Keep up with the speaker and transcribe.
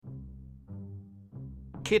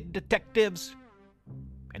kid detectives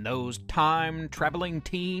and those time-traveling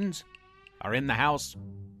teens are in the house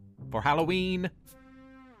for Halloween.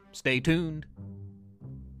 Stay tuned.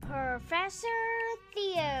 Professor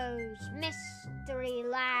Theo's Mystery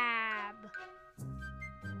Lab.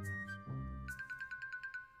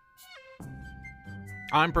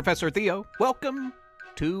 I'm Professor Theo. Welcome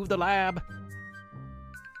to the lab.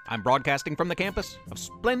 I'm broadcasting from the campus of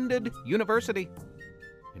Splendid University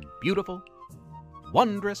in beautiful,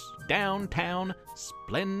 wondrous downtown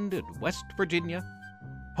Splendid, West Virginia,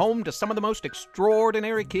 home to some of the most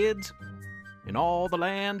extraordinary kids in all the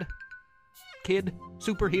land. Kid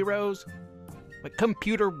superheroes, like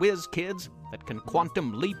computer whiz kids that can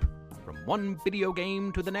quantum leap from one video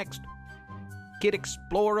game to the next. Kid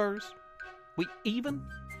explorers. We even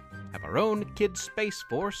have our own kid space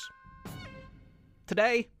force.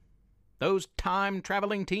 Today, those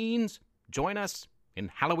time-traveling teens join us in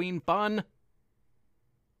Halloween fun.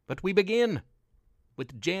 But we begin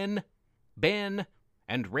with Jen, Ben,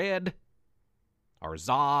 and Red, our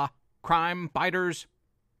Za crime fighters,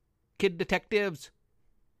 kid detectives,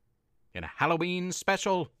 in a Halloween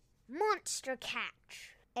special. Monster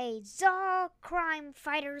Catch, a Za crime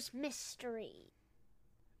fighters mystery.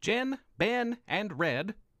 Jen, Ben, and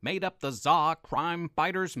Red made up the Za crime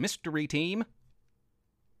fighters mystery team.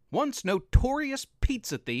 Once notorious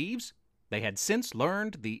pizza thieves, they had since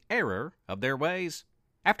learned the error of their ways.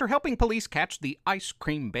 After helping police catch the ice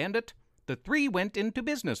cream bandit, the three went into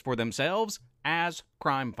business for themselves as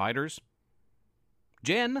crime fighters.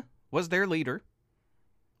 Jen was their leader.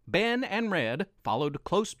 Ben and Red followed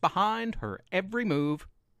close behind her every move.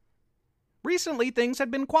 Recently, things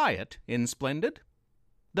had been quiet in Splendid,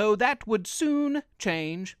 though that would soon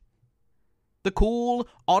change. The cool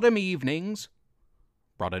autumn evenings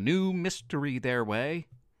brought a new mystery their way.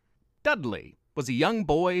 Dudley was a young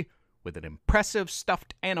boy with an impressive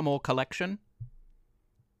stuffed animal collection.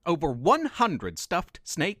 Over 100 stuffed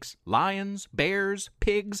snakes, lions, bears,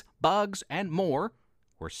 pigs, bugs, and more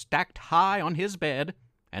were stacked high on his bed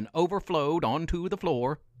and overflowed onto the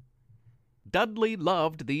floor. Dudley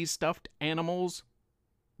loved these stuffed animals,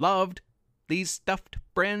 loved these stuffed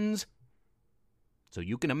friends. So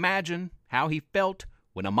you can imagine how he felt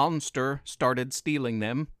when a monster started stealing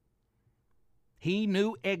them. He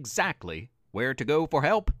knew exactly where to go for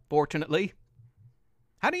help, fortunately.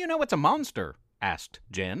 "How do you know it's a monster?" asked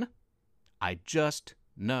Jen. "I just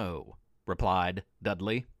know," replied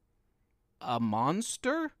Dudley. "A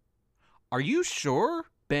monster? Are you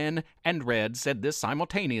sure?" Ben and Red said this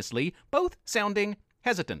simultaneously, both sounding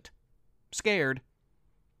hesitant, scared.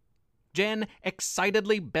 Jen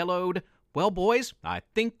excitedly bellowed, "Well, boys, I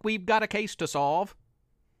think we've got a case to solve."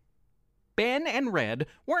 Ben and Red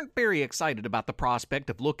weren't very excited about the prospect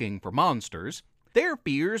of looking for monsters. Their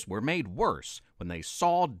fears were made worse when they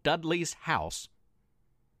saw Dudley's house.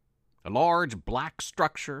 A large black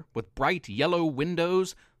structure with bright yellow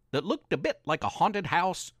windows that looked a bit like a haunted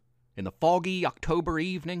house in the foggy October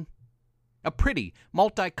evening. A pretty,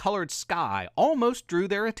 multicolored sky almost drew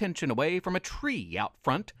their attention away from a tree out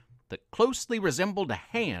front that closely resembled a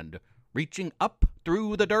hand reaching up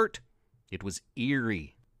through the dirt. It was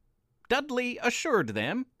eerie. Dudley assured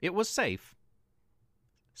them it was safe.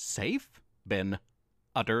 "Safe?" Ben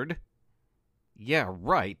uttered. "Yeah,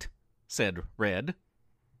 right," said Red.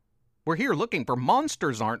 "We're here looking for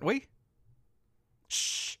monsters, aren't we?"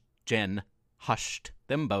 "Shh!" Jen hushed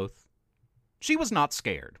them both. She was not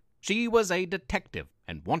scared. She was a detective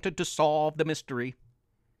and wanted to solve the mystery.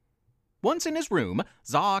 Once in his room,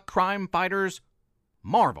 Za crime fighters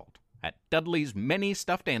marveled at Dudley's many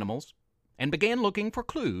stuffed animals and began looking for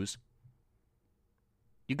clues.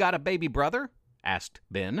 "You got a baby brother?" asked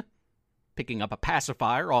Ben, picking up a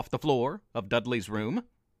pacifier off the floor of Dudley's room.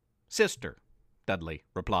 "Sister," Dudley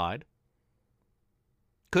replied.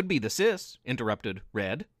 "Could be the sis," interrupted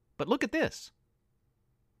Red, "but look at this."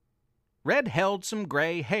 Red held some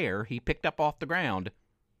gray hair he picked up off the ground.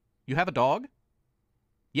 "You have a dog?"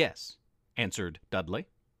 "Yes," answered Dudley.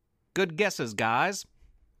 "Good guesses, guys,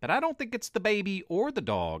 but I don't think it's the baby or the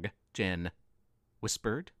dog," Jen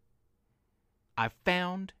whispered. "I've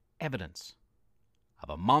found evidence of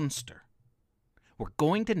a monster. We're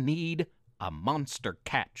going to need a monster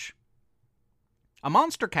catch." A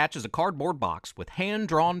monster catch is a cardboard box with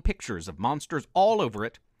hand-drawn pictures of monsters all over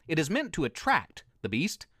it. It is meant to attract the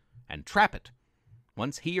beast and trap it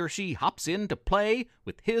once he or she hops in to play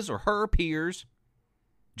with his or her peers.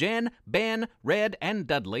 Jen, Ben, Red, and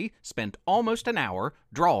Dudley spent almost an hour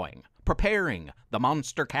drawing, preparing the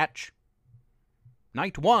monster catch.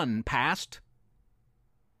 Night 1 passed.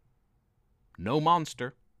 No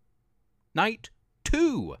monster. Night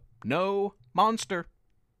 2, no monster.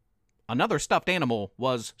 Another stuffed animal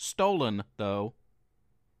was stolen, though.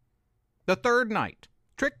 The third night,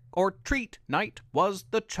 trick or treat night, was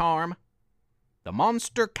the charm. The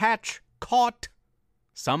monster catch caught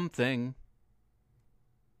something.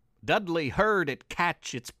 Dudley heard it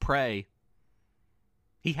catch its prey.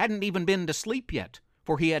 He hadn't even been to sleep yet,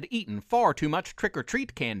 for he had eaten far too much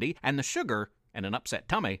trick-or-treat candy, and the sugar and an upset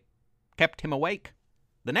tummy kept him awake.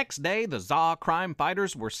 The next day, the Za crime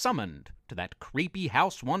fighters were summoned to that creepy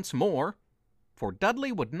house once more, for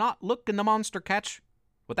Dudley would not look in the monster catch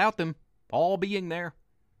without them all being there.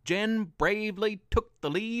 Jen bravely took the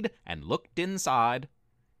lead and looked inside.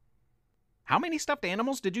 "How many stuffed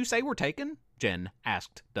animals did you say were taken?" Jen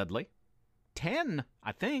asked Dudley. 10,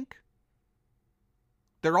 I think."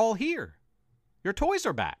 "They're all here. Your toys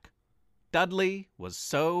are back." Dudley was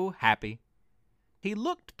so happy. He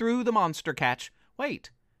looked through the monster catch.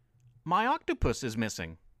 "Wait, my octopus is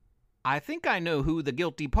missing." "I think I know who the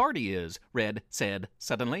guilty party is," Red said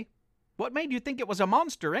suddenly. "What made you think it was a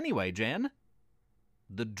monster anyway, Jen?"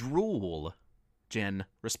 "The drool," Jen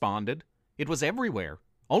responded. "It was everywhere.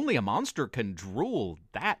 Only a monster can drool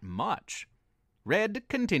that much." Red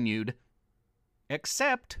continued,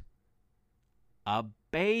 "Except a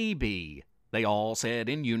baby," they all said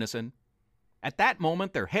in unison. At that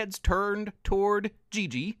moment, their heads turned toward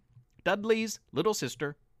Gigi, Dudley's little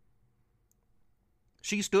sister.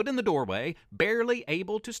 She stood in the doorway, barely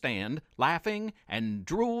able to stand, laughing and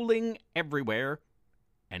drooling everywhere,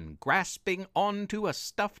 and grasping onto a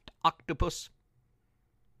stuffed octopus.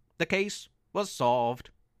 The case was solved.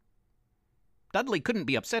 Dudley couldn't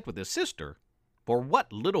be upset with his sister, for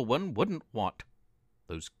what little one wouldn't want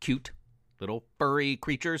those cute little furry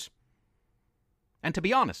creatures? And to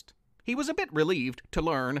be honest, he was a bit relieved to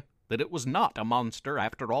learn that it was not a monster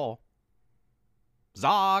after all.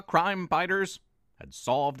 Za crime fighters had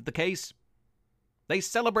solved the case. They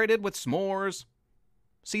celebrated with s'mores,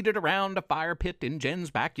 seated around a fire pit in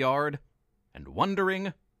Jen's backyard, and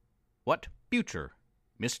wondering what future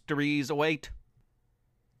mysteries await.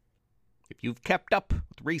 If you've kept up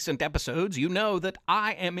with recent episodes, you know that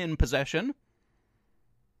I am in possession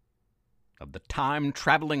of the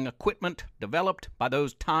time-traveling equipment developed by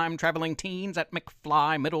those time-traveling teens at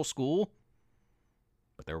McFly Middle School.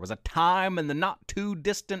 But there was a time in the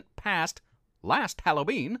not-too-distant past, last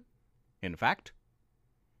Halloween, in fact,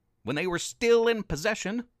 when they were still in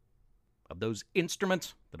possession of those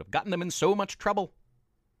instruments that have gotten them in so much trouble.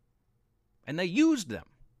 And they used them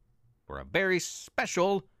for a very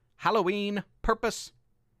special Halloween purpose.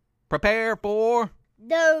 Prepare for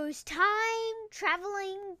those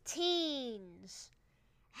time-traveling teens.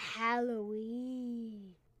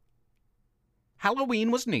 Halloween.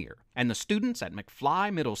 Halloween was near, and the students at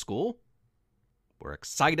McFly Middle School were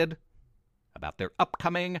excited about their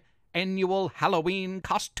upcoming annual Halloween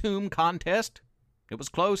costume contest. It was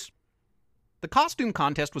close. The costume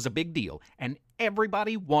contest was a big deal, and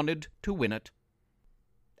everybody wanted to win it.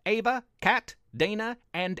 Ava, Kat, Dana,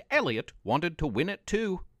 and Elliot wanted to win it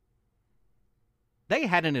too. They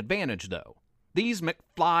had an advantage, though. These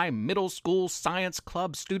McFly Middle School Science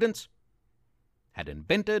Club students had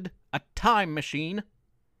invented a time machine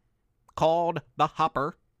called the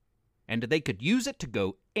Hopper, and they could use it to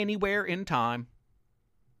go anywhere in time.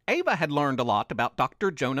 Ava had learned a lot about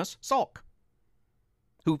Dr. Jonas Salk,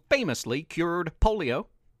 who famously cured polio,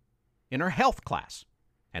 in her health class,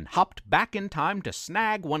 and hopped back in time to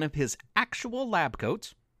snag one of his actual lab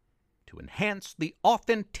coats to enhance the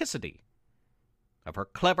authenticity of her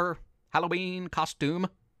clever Halloween costume.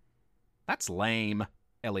 "That's lame,"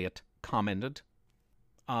 Elliot commented.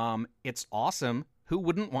 It's awesome. Who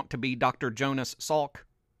wouldn't want to be Dr. Jonas Salk?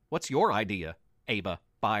 What's your idea?" Ava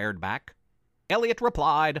fired back. Elliot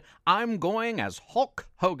replied, "I'm going as Hulk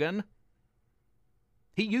Hogan."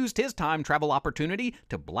 He used his time travel opportunity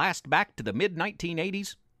to blast back to the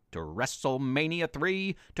mid-1980s, to WrestleMania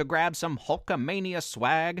 3, to grab some Hulkamania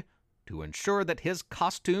swag, to ensure that his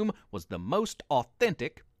costume was the most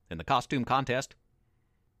authentic in the costume contest.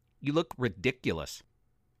 "You look ridiculous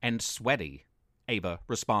and sweaty," Ava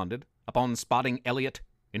responded, upon spotting Elliot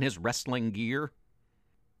in his wrestling gear.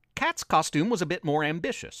 Kat's costume was a bit more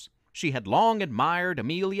ambitious. She had long admired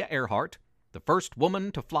Amelia Earhart, the first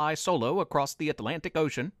woman to fly solo across the Atlantic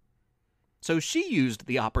Ocean. So she used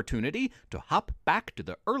the opportunity to hop back to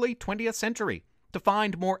the early 20th century to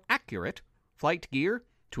find more accurate flight gear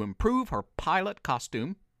to improve her pilot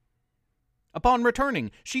costume. Upon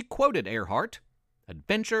returning, she quoted Earhart,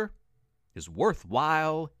 "Adventure is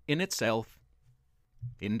worthwhile in itself."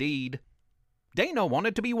 Indeed. Dana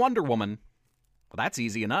wanted to be Wonder Woman. "Well, that's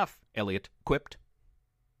easy enough," Elliot quipped.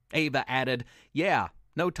 Ava added, "Yeah,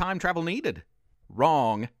 no time travel needed."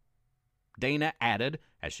 "Wrong," Dana added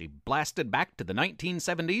as she blasted back to the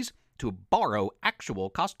 1970s to borrow actual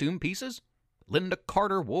costume pieces Linda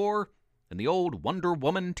Carter wore in the old Wonder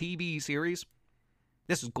Woman TV series.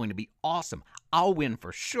 This is going to be awesome. I'll win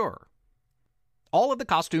for sure. All of the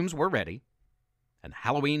costumes were ready, and the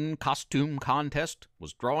Halloween costume contest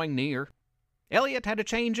was drawing near. Elliot had a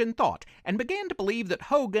change in thought and began to believe that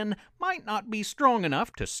Hogan might not be strong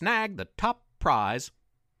enough to snag the top prize.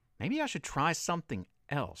 Maybe I should try something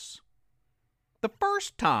else. The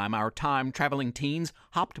first time our time-traveling teens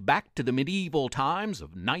hopped back to the medieval times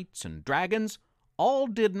of knights and dragons, all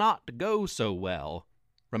did not go so well.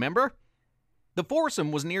 Remember? The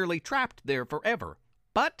foursome was nearly trapped there forever,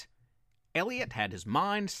 but Elliot had his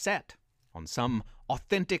mind set on some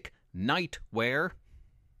authentic knight wear.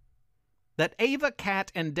 That Ava,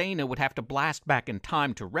 Kat, and Dana would have to blast back in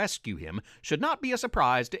time to rescue him should not be a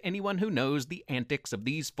surprise to anyone who knows the antics of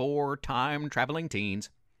these four time-traveling teens.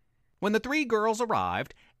 When the three girls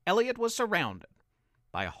arrived, Elliot was surrounded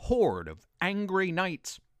by a horde of angry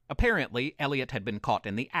knights. Apparently, Elliot had been caught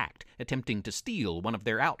in the act, attempting to steal one of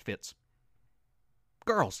their outfits.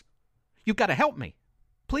 "Girls, you've got to help me.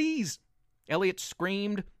 Please!" Elliot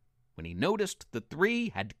screamed when he noticed the three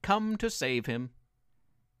had come to save him.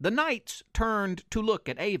 The knights turned to look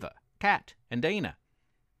at Ava, Kat, and Dana.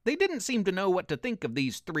 They didn't seem to know what to think of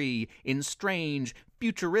these three in strange,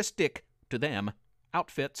 futuristic, to them,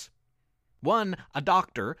 outfits. One a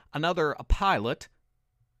doctor, another a pilot,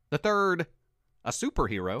 the third a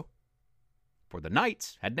superhero. For the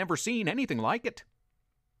knights had never seen anything like it.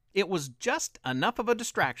 It was just enough of a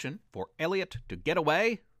distraction for Elliot to get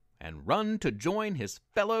away and run to join his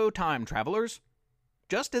fellow time travelers.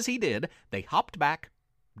 Just as he did, they hopped back,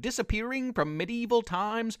 disappearing from medieval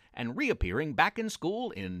times and reappearing back in school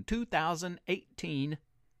in 2018.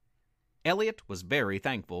 Elliot was very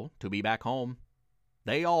thankful to be back home.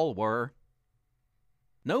 They all were.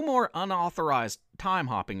 "No more unauthorized time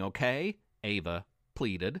hopping, okay?" Ava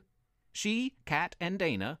pleaded. She, Kat, and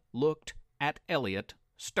Dana looked at Elliot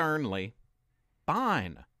sternly.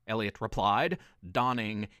 "Fine," Elliot replied,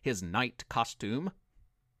 donning his knight costume.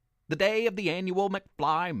 The day of the annual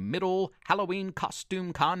McFly Middle Halloween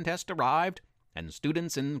Costume Contest arrived, and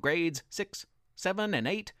students in grades 6, 7, and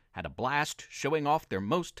 8 had a blast showing off their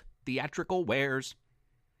most theatrical wares.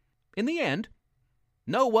 In the end,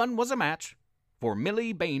 no one was a match for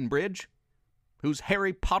Millie Bainbridge, whose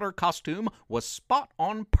Harry Potter costume was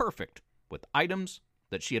spot-on perfect with items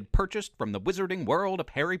that she had purchased from the Wizarding World of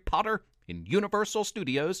Harry Potter in Universal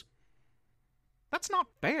Studios. "That's not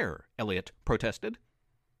fair," Elliot protested.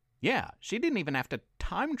 "Yeah, she didn't even have to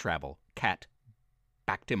time travel," Kat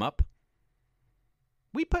backed him up.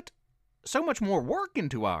 "We put so much more work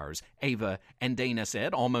into ours," Ava and Dana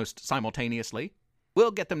said almost simultaneously.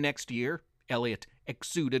 "We'll get them next year," Elliot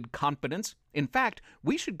exuded confidence. "In fact,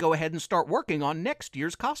 we should go ahead and start working on next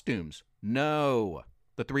year's costumes." "No,"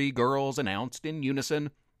 the three girls announced in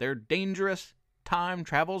unison, their dangerous time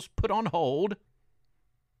travels put on hold.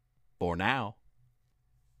 For now.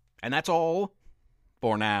 And that's all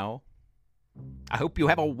for now. I hope you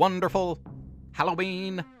have a wonderful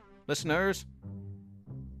Halloween, listeners.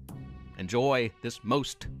 Enjoy this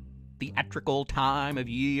most theatrical time of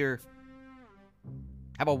year.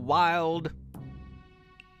 Have a wild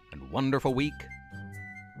and wonderful week.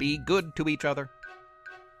 Be good to each other.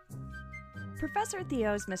 Professor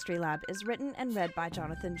Theo's Mystery Lab is written and read by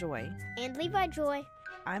Jonathan Joy. And Levi Joy.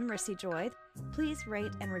 I'm Rissy Joy. Please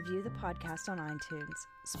rate and review the podcast on iTunes.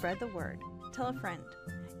 Spread the word. Tell a friend.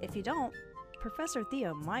 If you don't, Professor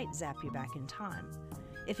Theo might zap you back in time.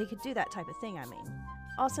 If he could do that type of thing, I mean.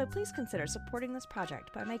 Also, please consider supporting this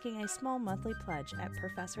project by making a small monthly pledge at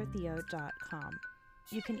ProfessorTheo.com.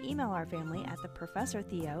 You can email our family at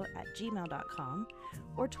theprofessortheo@gmail.com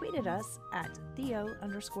or tweet at us at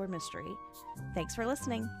Theo_mystery. Thanks for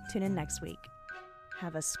listening. Tune in next week.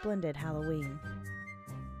 Have a splendid Halloween.